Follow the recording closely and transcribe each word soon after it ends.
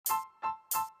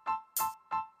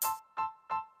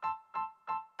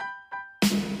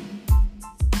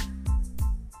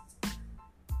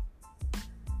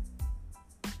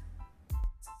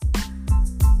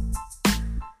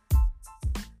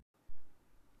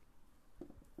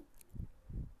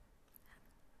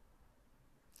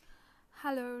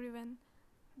Hello everyone,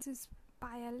 this is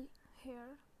Payal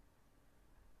here,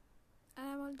 and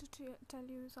I want to tell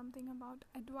you something about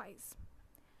advice.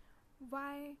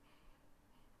 Why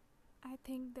I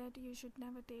think that you should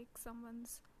never take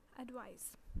someone's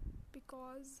advice,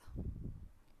 because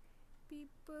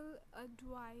people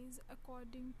advise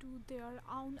according to their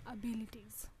own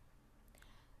abilities.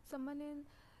 Someone in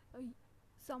uh,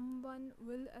 Someone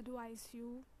will advise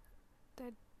you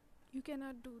that you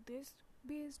cannot do this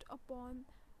based upon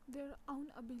their own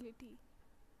ability.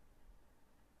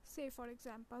 Say, for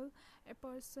example, a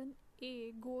person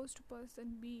A goes to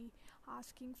person B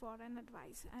asking for an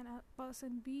advice, and a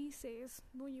person B says,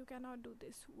 no, you cannot do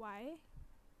this. Why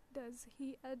does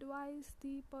he advise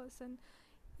the person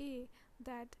A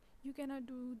that you cannot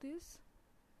do this?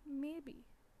 Maybe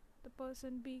the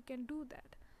person B can do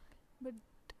that, but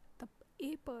the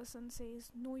A person says,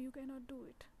 no, you cannot do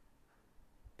it,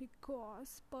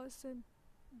 because person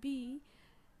B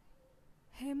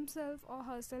himself or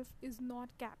herself is not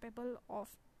capable of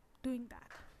doing that.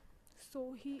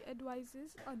 So he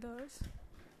advises others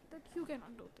that you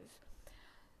cannot do this.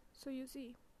 So you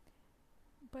see,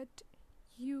 but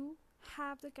you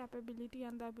have the capability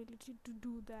and the ability to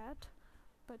do that,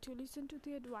 but you listen to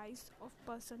the advice of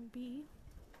person B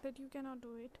that you cannot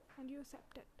do it, and you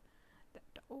accept it,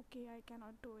 that okay, I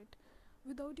cannot do it,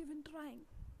 without even trying,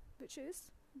 which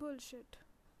is bullshit,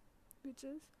 which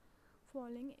is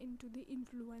falling into the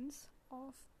influence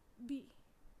of B.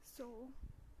 So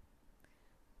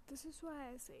this is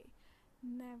why I say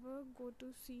never go to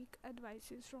seek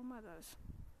advices from others.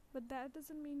 But that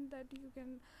doesn't mean that you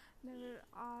can never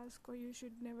ask, or you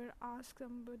should never ask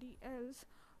somebody else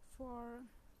for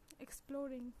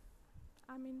exploring.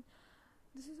 I mean,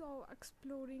 this is how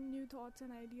exploring new thoughts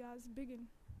and ideas begin.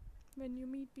 When you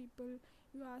meet people,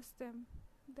 you ask them.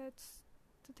 That's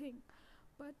the thing.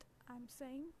 But I'm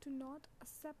saying to not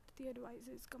accept the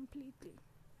advices completely.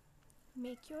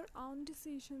 Make your own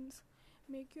decisions,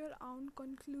 make your own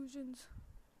conclusions,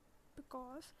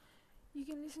 because you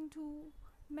can listen to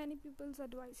many people's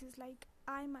advices. Like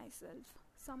I myself,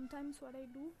 sometimes what I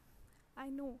do, I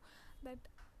know that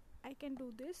I can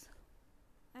do this,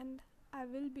 and I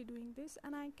will be doing this,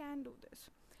 and I can do this.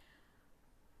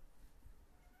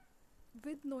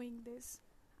 With knowing this,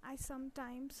 I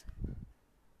sometimes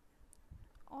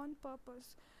on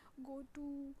purpose go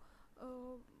to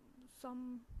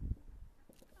some,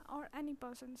 or any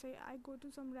person, say I go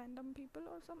to some random people,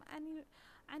 or some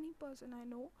any person I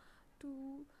know,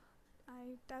 to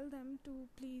I tell them to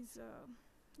please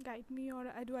guide me or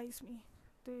advise me.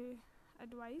 They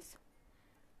advise.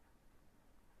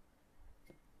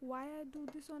 Why I do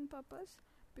this on purpose?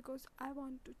 Because I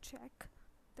want to check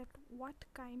that what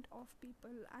kind of people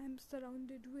I am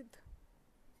surrounded with.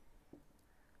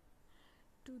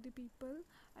 Do the people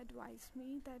advise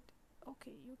me that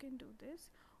okay, you can do this,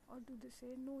 or do they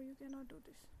say no, you cannot do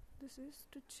this? This is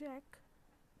to check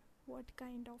what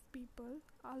kind of people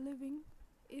are living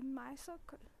in my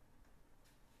circle.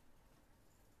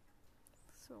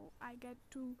 So I get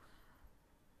to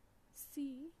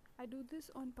see, I do this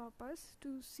on purpose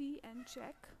to see and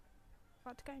check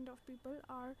what kind of people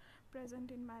are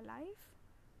present in my life,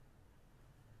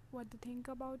 what they think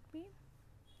about me,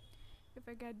 if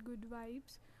I get good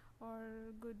vibes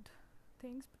or good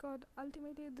things, because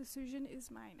ultimately the decision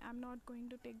is mine. I'm not going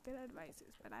to take their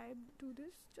advices, but I do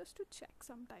this just to check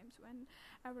sometimes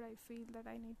whenever I feel that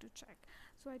I need to check.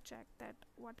 So I check that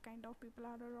what kind of people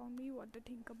are around me, what they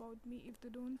think about me. If they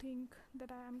don't think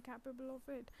that I am capable of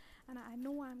it, and I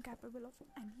know I am capable of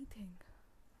anything,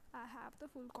 I have the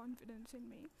full confidence in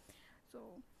me.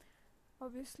 So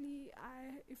obviously,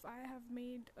 if I have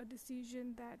made a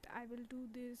decision that I will do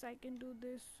this, I can do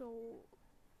this, so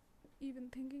even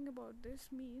thinking about this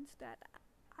means that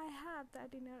I have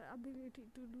that inner ability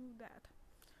to do that.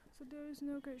 So there is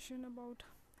no question about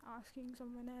asking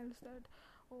someone else that,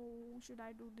 oh, should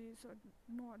I do this or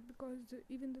not, because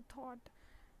even the thought,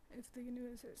 if the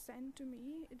universe is sent to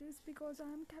me, it is because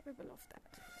I am capable of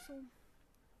that. So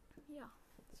yeah,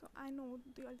 so I know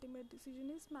the ultimate decision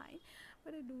is mine,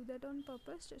 but I do that on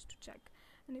purpose just to check.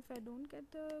 And if I don't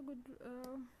get the good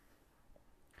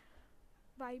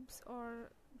vibes or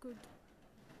good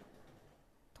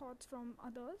thoughts from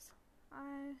others,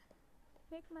 I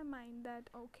make my mind that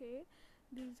okay,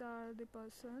 these are the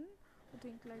person who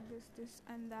think like this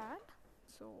and that,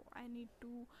 so I need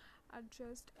to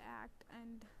adjust, act,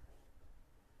 and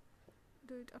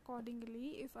do it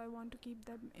accordingly. If I want to keep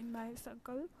them in my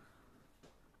circle,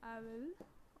 I will,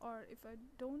 or if I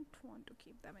don't want to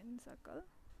keep them in circle,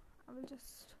 I will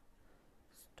just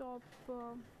stop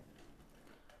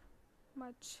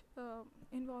much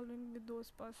involving with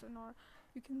those person, or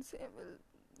you can say will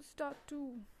start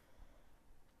to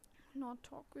not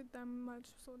talk with them much,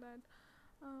 so that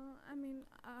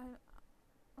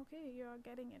okay, you're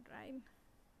getting it right.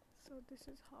 So this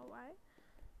is how I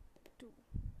do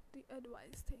the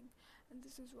advice thing, and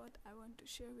this is what I want to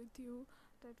share with you,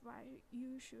 that why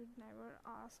you should never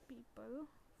ask people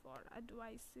for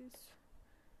advices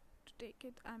to take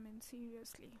it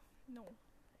seriously. No,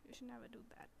 you should never do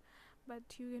that,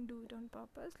 but you can do it on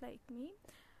purpose, like me,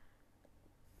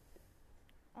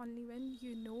 only when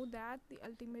you know that the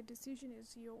ultimate decision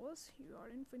is yours, you are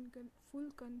in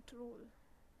full control.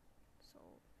 So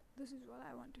this is what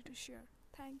I wanted to share.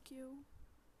 Thank you.